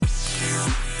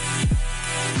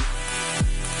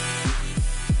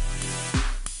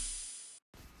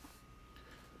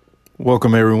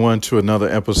Welcome, everyone, to another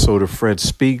episode of Fred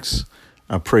Speaks.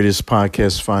 I pray this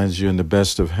podcast finds you in the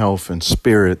best of health and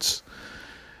spirits.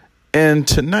 And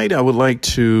tonight I would like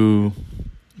to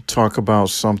talk about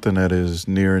something that is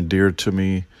near and dear to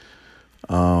me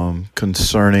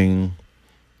concerning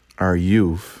our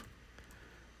youth.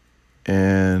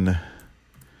 And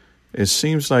it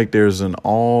seems like there's an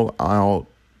all-out,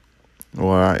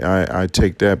 I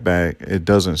take that back. It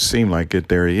doesn't seem like it.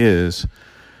 There is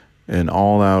an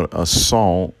all-out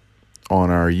assault on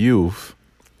our youth.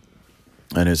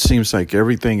 And it seems like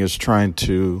everything is trying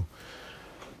to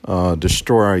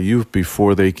destroy our youth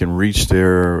before they can reach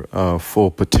their full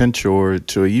potential or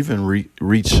to even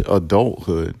reach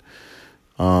adulthood.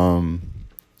 That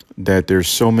there's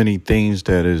so many things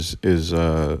that is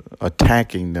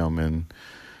attacking them and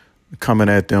coming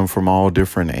at them from all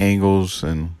different angles,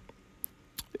 and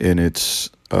it's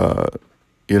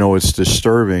it's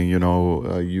disturbing.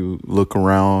 You look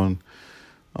around,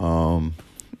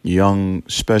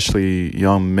 especially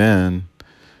young men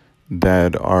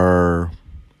that are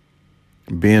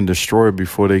being destroyed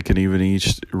before they can even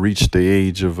reach the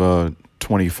age of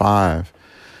 25.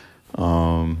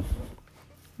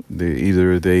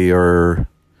 They are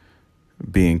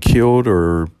being killed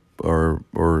or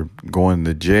going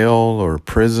to jail or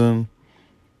prison,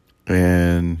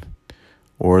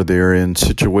 or they're in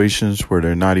situations where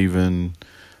they're not even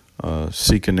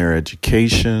seeking their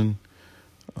education.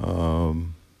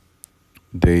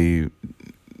 They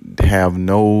have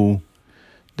no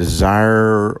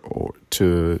desire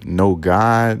to know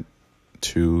God,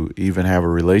 to even have a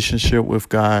relationship with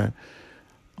God.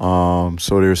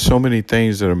 So there's so many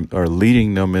things that are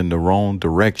leading them in the wrong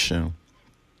direction.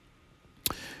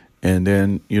 And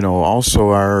then,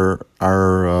 also our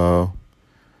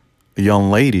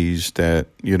young ladies that,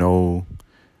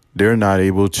 they're not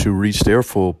able to reach their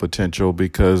full potential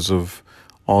because of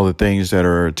all the things that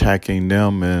are attacking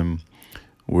them. And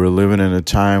we're living in a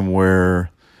time where,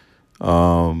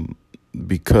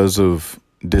 because of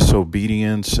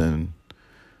disobedience and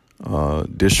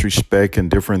disrespect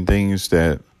and different things,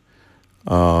 that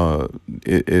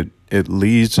it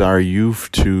leads our youth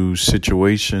to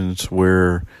situations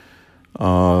where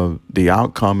the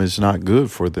outcome is not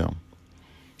good for them.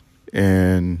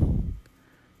 And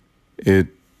it's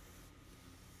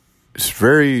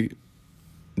very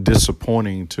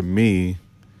disappointing to me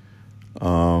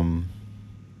to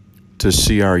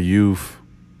see our youth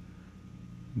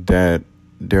that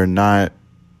they're not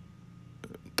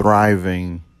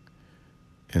thriving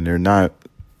and they're not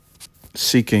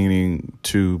seeking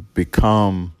to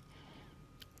become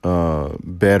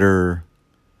better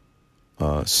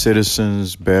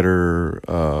citizens, better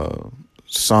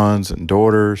sons and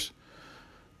daughters.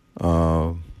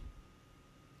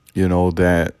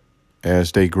 That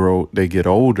as they get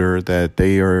older, that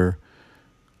they are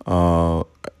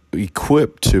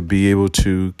equipped to be able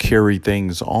to carry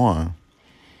things on.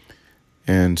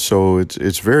 And so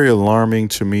it's very alarming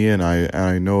to me, and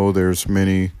I know there's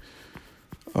many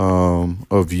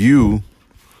of you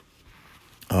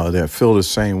that feel the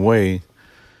same way.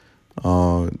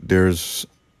 There's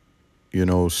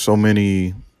so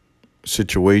many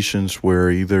situations where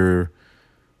either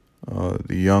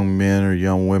the young men or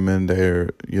young women, their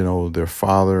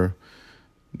father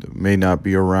may not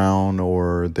be around,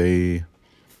 or they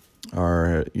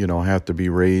are have to be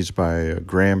raised by a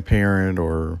grandparent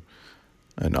or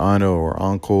an aunt or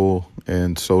uncle.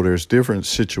 And so there's different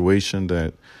situations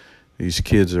that these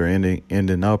kids are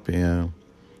ending up in.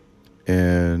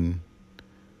 And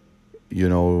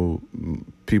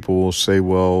people will say,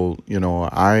 well,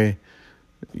 I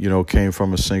came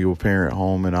from a single parent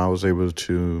home and I was able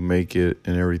to make it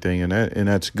and everything, and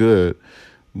that's good.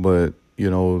 But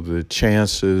the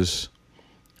chances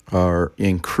are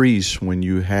increased when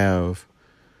you have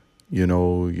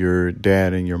your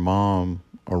dad and your mom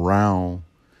around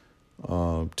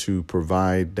to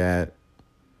provide that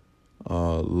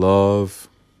love,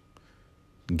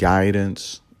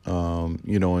 guidance,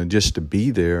 and just to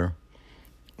be there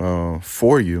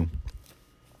for you.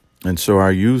 And so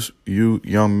our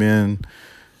young men,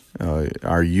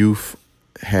 our youth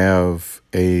have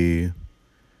it's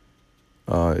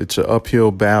an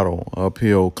uphill battle,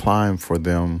 uphill climb for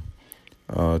them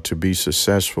to be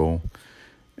successful.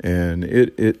 And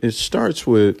it starts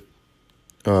with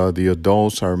the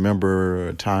adults. I remember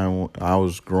a time I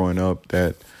was growing up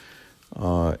that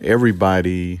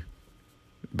everybody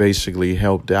basically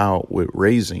helped out with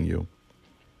raising you.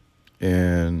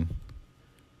 And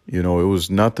it was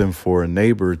nothing for a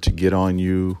neighbor to get on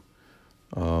you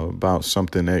about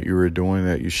something that you were doing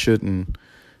that you shouldn't,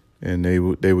 and they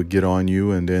would get on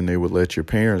you, and then they would let your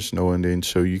parents know, and then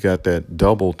so you got that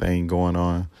double thing going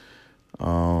on.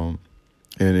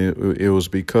 And it was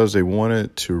because they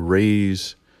wanted to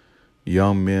raise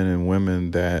young men and women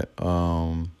that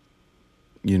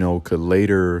could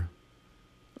later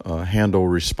handle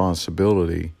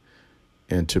responsibility,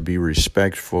 and to be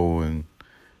respectful, and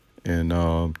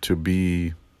to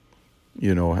be,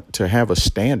 to have a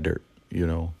standard,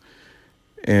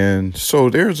 And so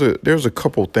there's a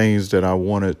couple things that I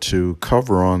wanted to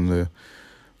cover on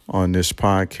this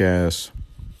podcast.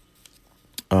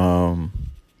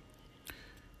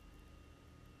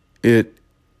 It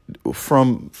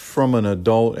from an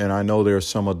adult, and I know there are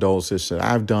some adults that said,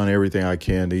 I've done everything I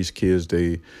can. These kids,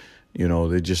 they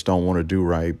just don't want to do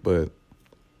right. But,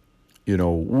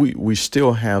 we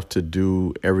still have to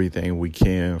do everything we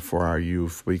can for our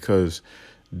youth, because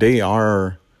they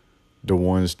are the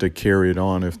ones that carry it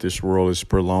on. If this world is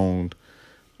prolonged,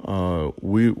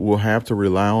 we will have to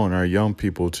rely on our young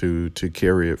people to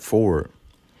carry it forward.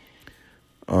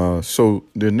 So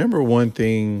the number one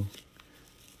thing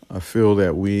I feel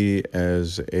that we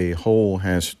as a whole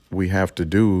we have to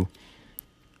do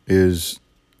is,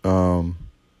 number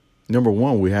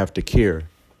one, we have to care.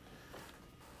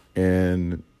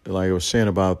 And like I was saying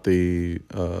about the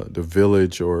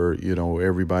village, or,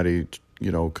 everybody,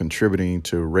 contributing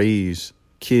to raise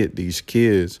these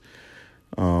kids,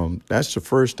 that's the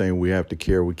first thing we have to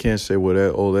care. We can't say,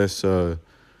 well, that's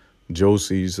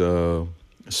Josie's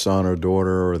son or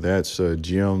daughter, or that's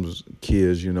Jim's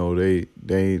kids.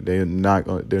 They're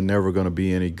never going to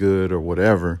be any good or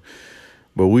whatever.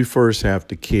 But we first have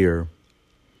to care,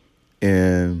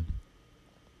 and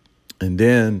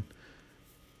then,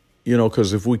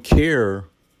 because if we care,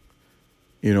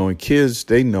 and kids,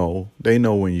 they know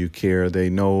when you care, they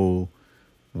know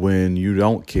when you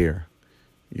don't care,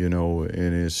 and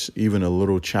it's even a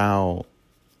little child,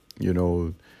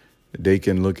 they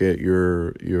can look at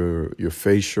your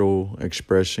facial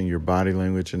expression, your body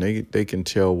language, and they can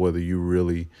tell whether you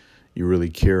really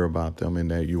care about them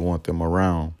and that you want them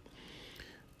around.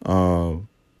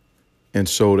 And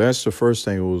so that's the first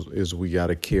thing is we got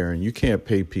to care. And you can't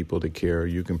pay people to care.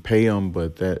 You can pay them,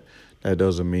 but that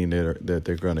doesn't mean that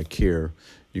they're going to care.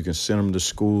 You can send them to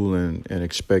school and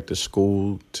expect the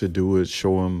school to do it,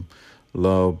 show them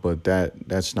love, but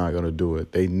that's not going to do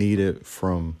it. They need it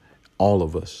from all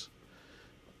of us.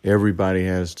 Everybody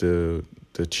has to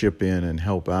chip in and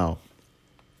help out.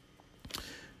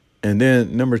 And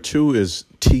then number two is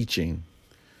teaching.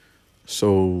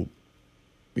 So,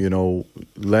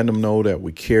 letting them know that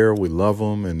we care, we love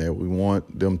them, and that we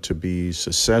want them to be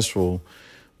successful.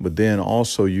 But then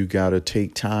also you got to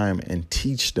take time and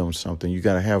teach them something. You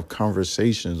got to have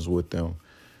conversations with them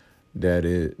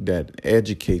that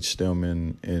educates them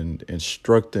and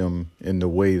instruct them in the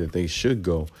way that they should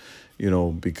go,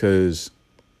 because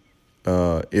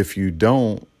if you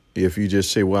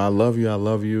just say, well, I love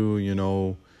you,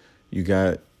 you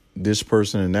got this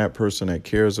person and that person that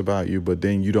cares about you, but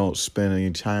then you don't spend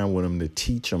any time with them to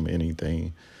teach them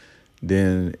anything,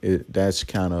 then that's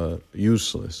kind of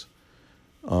useless.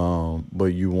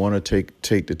 But you want to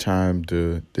take the time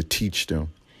to teach them,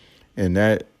 and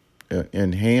that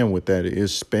in hand with that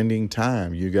is spending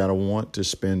time. You got to want to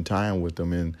spend time with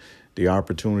them, and the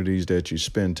opportunities that you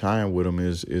spend time with them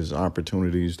is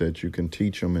opportunities that you can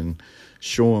teach them and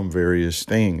show them various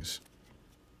things.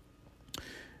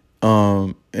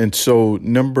 And so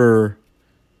number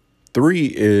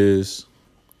 3 is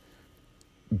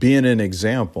being an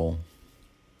example.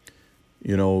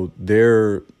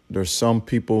 There's some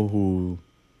people who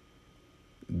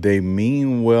they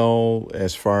mean well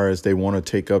as far as they want to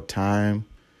take up time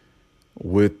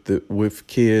with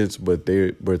kids, but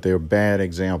they're bad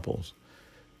examples.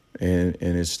 And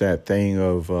it's that thing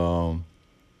of kind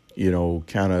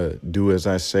of do as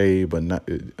I say, but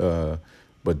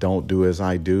don't do as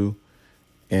I do.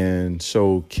 And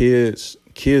so kids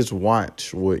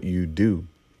watch what you do.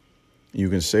 You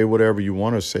can say whatever you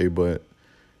want to say, but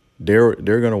they're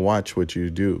going to watch what you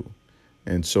do.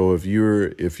 And so if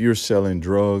you're selling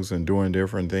drugs and doing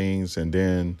different things,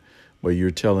 but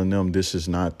you're telling them this is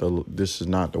not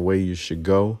the way you should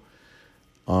go,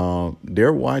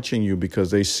 they're watching you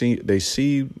because they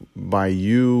see by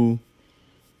you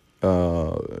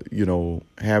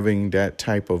having that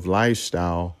type of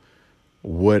lifestyle,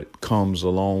 what comes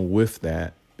along with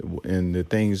that. And the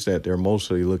things that they're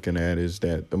mostly looking at is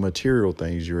that the material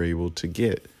things you're able to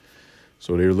get.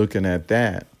 So they're looking at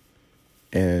that,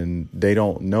 and they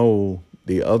don't know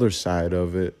the other side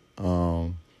of it,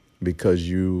 because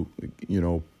you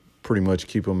pretty much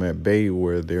keep them at bay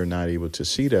where they're not able to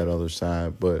see that other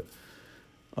side. But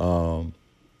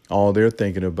all they're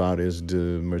thinking about is the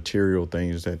material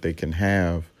things that they can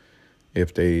have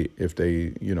if they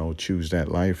choose that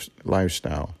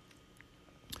lifestyle.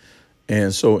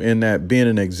 And so in that, being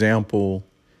an example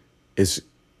is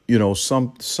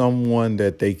someone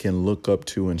that they can look up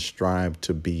to and strive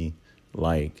to be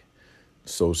like.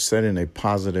 So setting a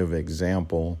positive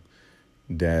example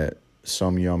that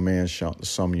some young man,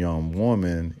 some young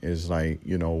woman is like,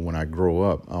 when I grow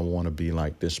up, I want to be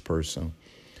like this person.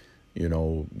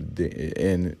 And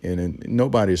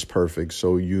nobody's perfect,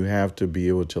 so you have to be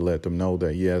able to let them know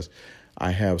that, yes,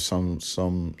 I have some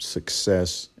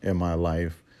success in my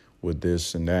life with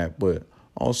this and that, but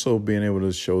also being able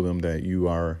to show them that you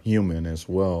are human as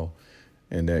well,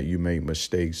 and that you make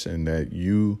mistakes, and that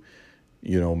you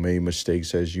made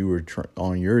mistakes as you were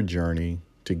on your journey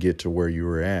to get to where you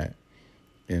were at.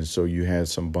 And so you had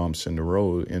some bumps in the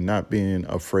road, and not being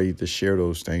afraid to share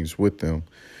those things with them.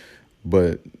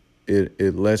 But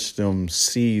it lets them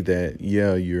see that,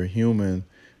 yeah, you're human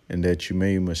and that you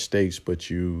made mistakes, but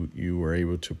you were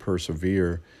able to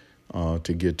persevere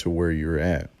to get to where you're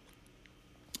at.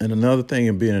 And another thing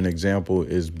in being an example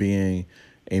is being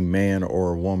a man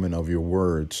or a woman of your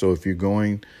word. So if you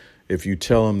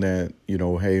tell them that,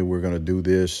 hey, we're going to do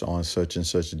this on such and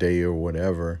such day or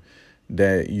whatever,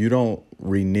 that you don't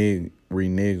renege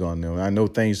on them. I know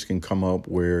things can come up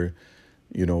where,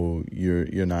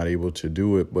 you're not able to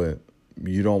do it, but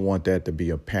you don't want that to be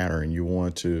a pattern. You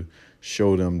want to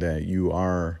show them that you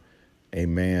are a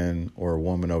man or a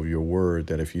woman of your word,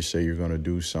 that if you say you're going to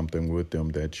do something with them,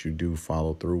 that you do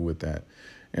follow through with that.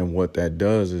 And what that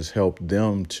does is help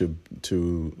them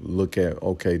to look at,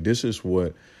 okay, this is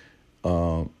what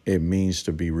it means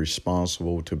to be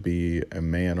responsible, to be a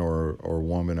man or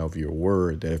woman of your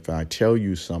word, that if I tell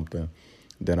you something,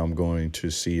 then I'm going to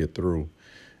see it through.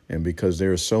 And because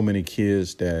there are so many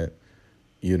kids that,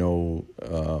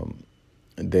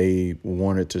 they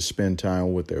wanted to spend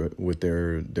time with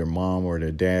their mom or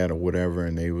their dad or whatever,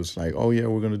 and they was like, oh yeah,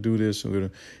 we're going to do this,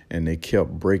 and they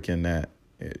kept breaking that,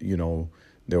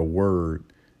 their word.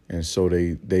 And so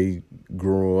they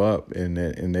grow up and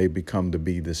they become to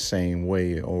be the same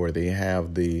way, or they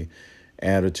have the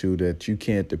attitude that you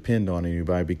can't depend on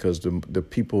anybody, because the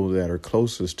people that are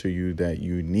closest to you that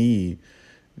you need,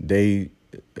 they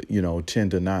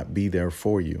tend to not be there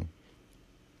for you.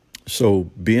 So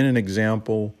being an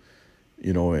example,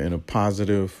 in a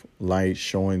positive light,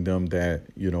 showing them that,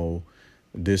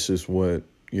 this is what,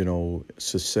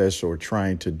 success, or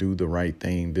trying to do the right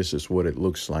thing, this is what it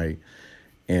looks like.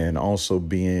 And also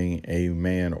being a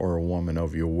man or a woman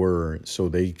of your word, so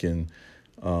they can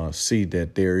see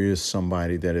that there is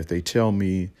somebody that if they tell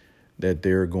me that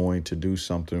they're going to do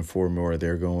something for me, or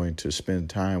they're going to spend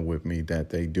time with me,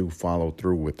 that they do follow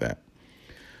through with that.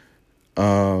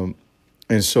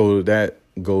 And so that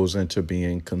goes into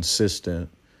being consistent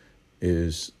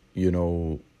is, I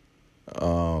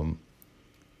don't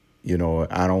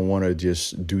want to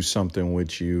just do something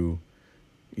with you,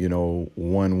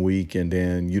 1 week, and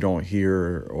then you don't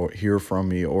hear from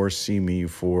me or see me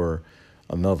for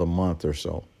another month or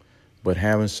so. But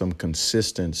having some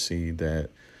consistency that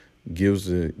gives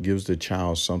the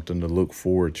child something to look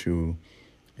forward to,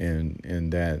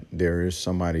 and that there is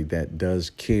somebody that does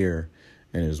care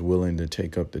and is willing to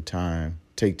take time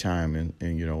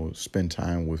and spend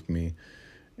time with me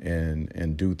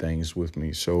and do things with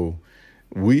me. So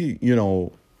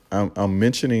I'm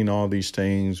mentioning all these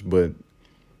things, but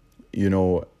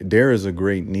there is a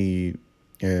great need,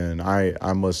 and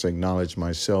I must acknowledge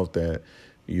myself that,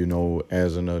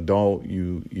 as an adult,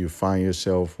 you find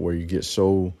yourself where you get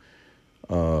so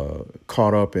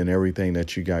caught up in everything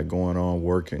that you got going on,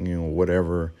 working,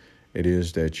 whatever it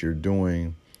is that you're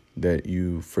doing, that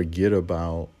you forget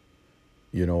about,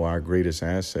 our greatest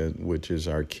asset, which is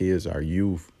our kids, our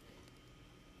youth.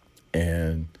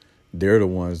 And they're the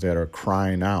ones that are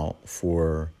crying out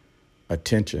for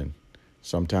attention.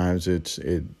 Sometimes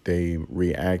they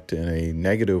react in a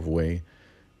negative way,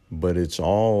 but it's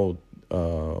all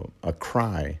a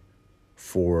cry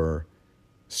for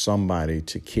somebody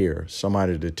to care,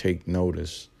 somebody to take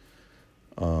notice,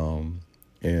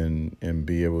 and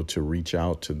be able to reach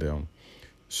out to them.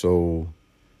 So,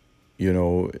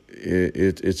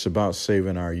 it's about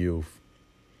saving our youth,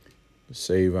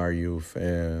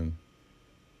 and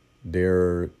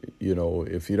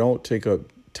if you don't take up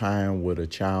time with a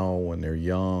child when they're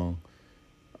young,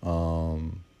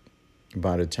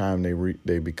 by the time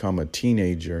they become a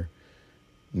teenager,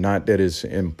 not that it's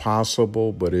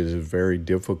impossible, but it is very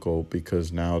difficult,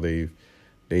 because now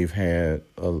they've had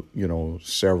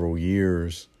several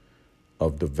years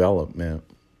of development,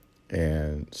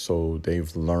 and so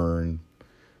they've learned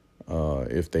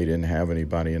If they didn't have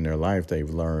anybody in their life, they've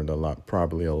learned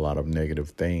probably a lot of negative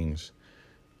things.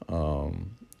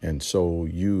 And so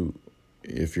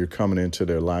if you're coming into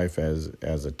their life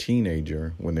as a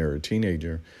teenager, when they're a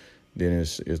teenager, then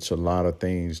it's a lot of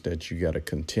things that you got to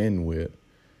contend with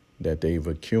that they've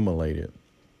accumulated.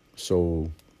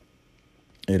 So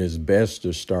it is best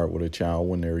to start with a child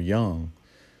when they're young,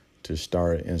 to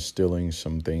start instilling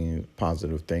some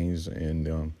positive things in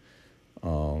them,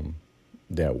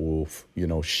 that will,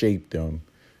 shape them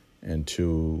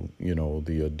into,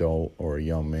 the adult or a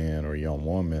young man or a young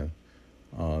woman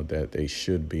that they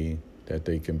should be, that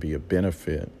they can be a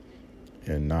benefit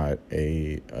and not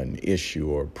an issue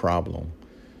or a problem.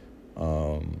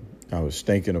 I was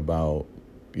thinking about,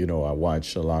 I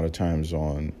watch a lot of times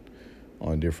on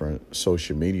different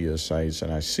social media sites,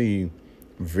 and I see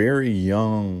very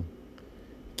young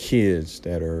kids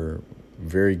that are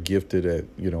very gifted at,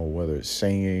 whether it's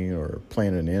singing or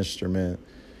playing an instrument.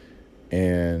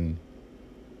 And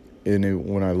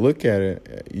when I look at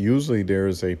it, usually there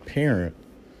is a parent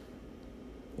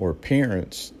or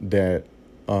parents that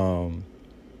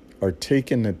are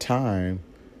taking the time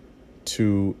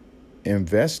to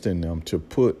invest in them,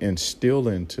 to instill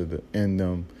in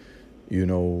them,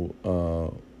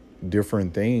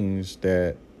 different things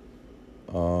that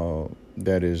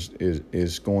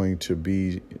is going to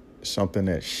be something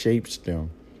that shapes them,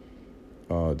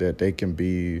 that they can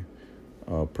be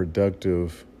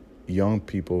productive young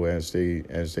people as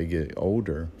they get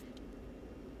older.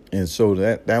 And so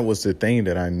that was the thing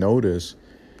that I noticed,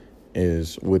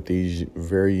 is with these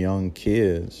very young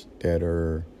kids that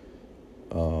are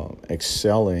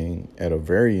excelling at a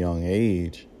very young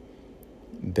age,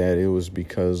 that it was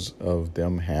because of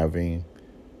them having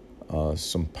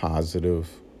some positive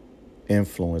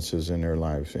influences in their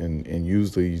lives, and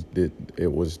usually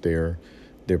it was their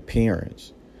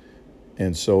parents.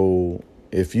 And so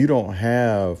if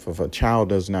a child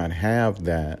does not have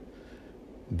that,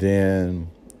 then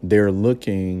they're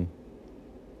looking,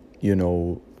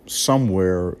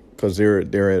 somewhere, because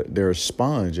they're a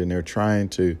sponge, and they're trying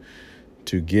to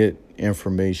get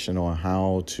information on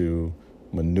how to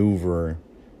maneuver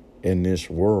in this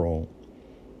world.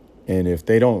 And if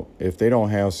they don't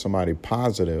have somebody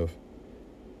positive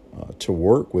to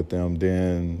work with them,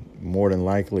 then more than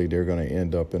likely they're going to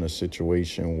end up in a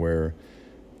situation where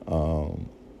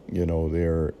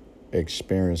they're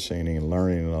experiencing and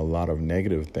learning a lot of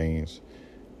negative things.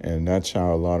 And that's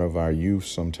how a lot of our youth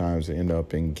sometimes end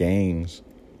up in gangs,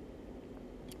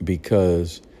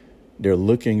 because they're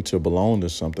looking to belong to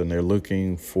something. They're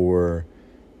looking for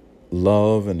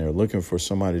love, and they're looking for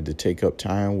somebody to take up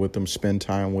time with them, spend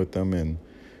time with them, and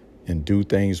do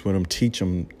things with them, teach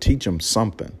them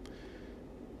something.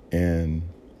 And,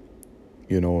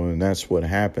 and that's what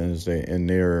happens. In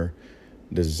their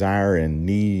desire and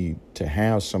need to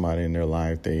have somebody in their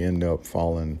life, they end up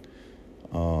falling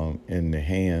in the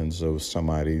hands of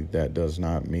somebody that does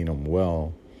not mean them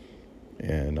well,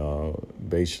 and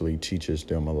basically teaches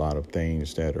them a lot of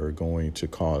things that are going to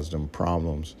cause them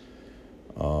problems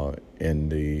in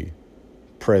the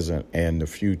present and the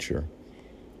future.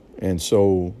 And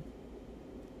so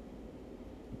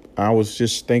I was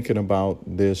just thinking about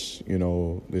this,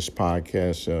 this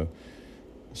podcast,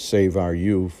 Save Our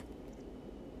Youth.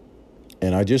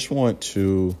 And I just want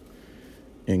to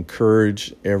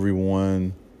encourage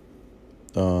everyone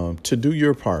to do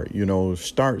your part.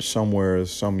 Start somewhere,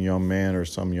 some young man or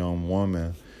some young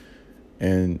woman,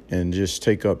 and just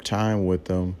take up time with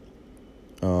them.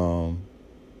 I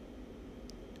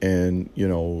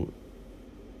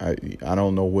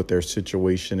don't know what their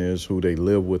situation is, who they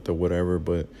live with or whatever,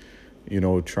 but,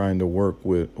 trying to work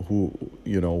with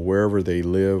wherever they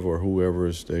live or whoever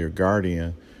is their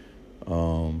guardian,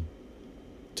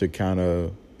 to kind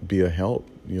of be a help,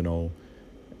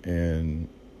 and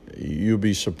you'll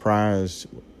be surprised,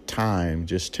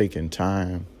 just taking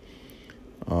time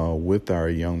with our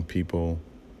young people,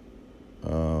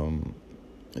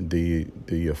 the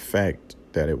effect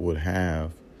that it would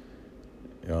have,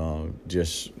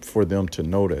 just for them to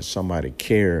know that somebody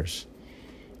cares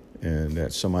and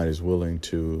that somebody's willing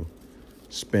to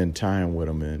spend time with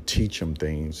them and teach them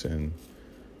things, and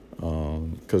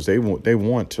because they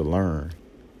want to learn.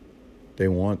 They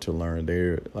want to learn.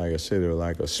 They're, like I said, they're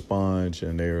like a sponge,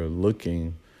 and they're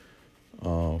looking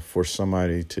for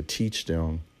somebody to teach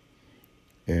them.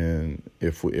 And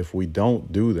if we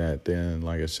don't do that, then,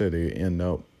 like I said, they end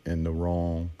up in the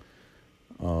wrong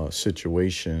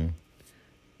situation,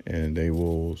 and they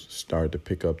will start to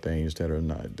pick up things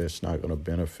that's not going to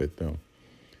benefit them.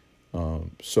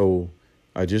 So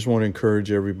I just want to encourage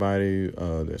everybody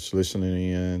that's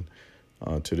listening in.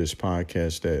 to this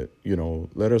podcast that,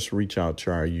 let us reach out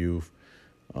to our youth.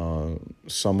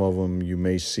 Some of them you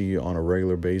may see on a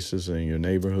regular basis in your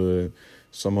neighborhood.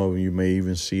 Some of them you may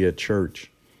even see at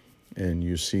church, and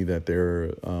you see that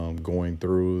they're going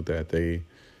through, that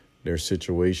their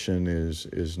situation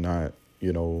is not,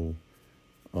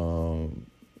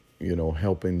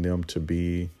 helping them to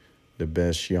be the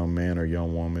best young man or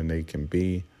young woman they can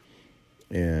be.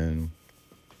 And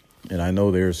I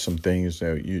know there's some things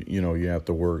that you have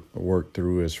to work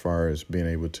through as far as being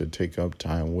able to take up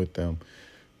time with them.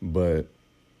 But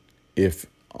if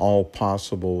all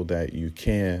possible that you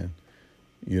can,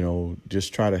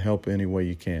 just try to help any way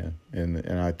you can.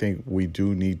 And I think we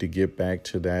do need to get back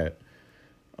to that,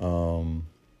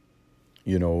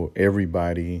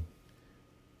 everybody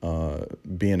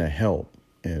being a help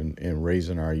in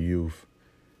raising our youth.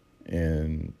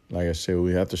 And like I said,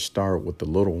 we have to start with the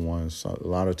little ones. A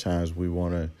lot of times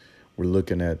we're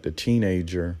looking at the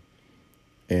teenager,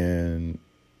 and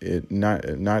it not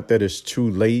that it's too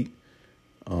late,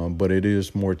 but it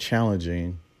is more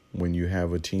challenging when you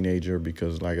have a teenager,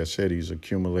 because like I said,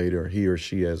 he or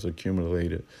she has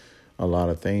accumulated a lot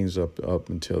of things up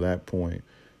until that point.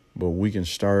 But we can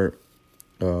start,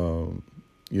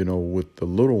 with the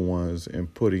little ones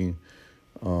and putting,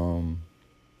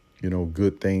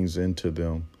 good things into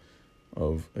them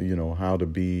of, how to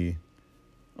be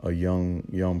a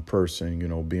young person,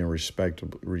 being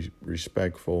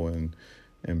respectful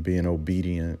and being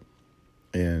obedient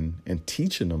and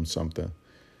teaching them something.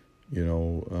 If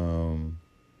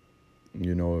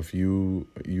you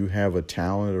have a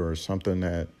talent or something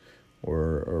that,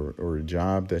 or a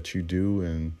job that you do,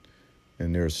 and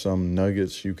there's some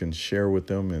nuggets you can share with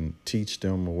them and teach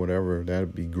them or whatever,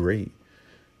 that'd be great.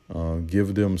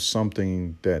 Give them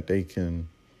something that they can,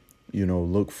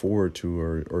 look forward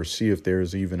to, or see if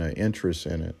there's even an interest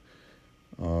in it.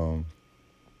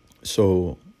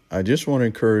 So I just want to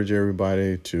encourage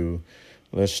everybody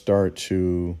let's start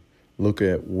to look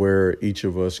at where each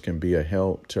of us can be a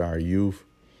help to our youth,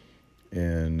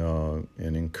 and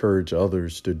encourage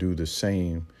others to do the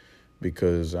same,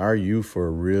 because our youth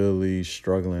are really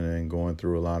struggling and going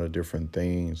through a lot of different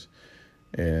things.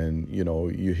 And,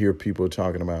 you hear people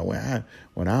talking about, when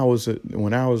I was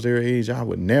their age, I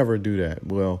would never do that.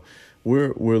 Well,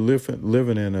 we're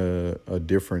living in a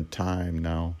different time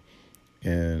now.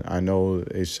 And I know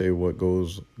they say what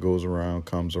goes around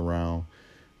comes around.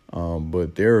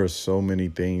 But there are so many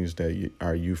things that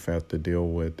our youth have to deal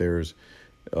with. There's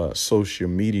social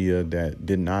media that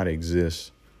did not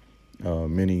exist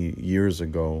many years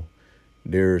ago.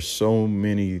 There's so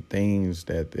many things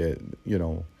that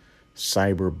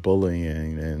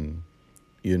cyberbullying, and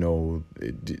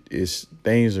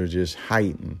things are just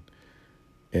heightened,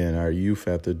 and our youth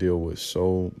have to deal with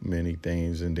so many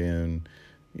things. And then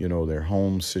their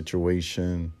home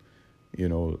situation,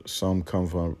 some come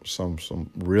from some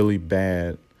really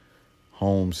bad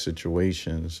home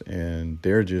situations, and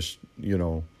they're just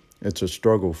it's a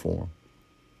struggle for them.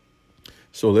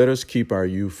 So let us keep our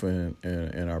youth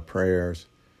in our prayers,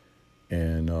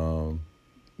 and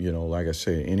like I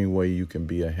said, any way you can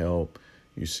be a help.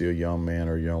 You see a young man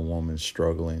or young woman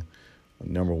struggling,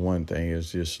 number one thing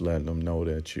is just letting them know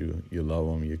that you love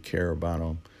them, you care about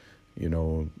them,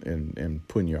 and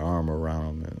putting your arm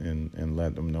around them and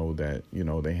let them know that,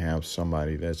 they have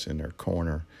somebody that's in their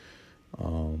corner,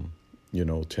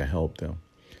 to help them.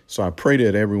 So I pray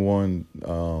that everyone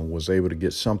was able to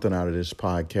get something out of this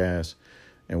podcast,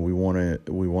 and we want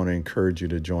to encourage you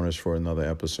to join us for another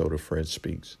episode of Fred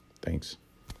Speaks. Thanks.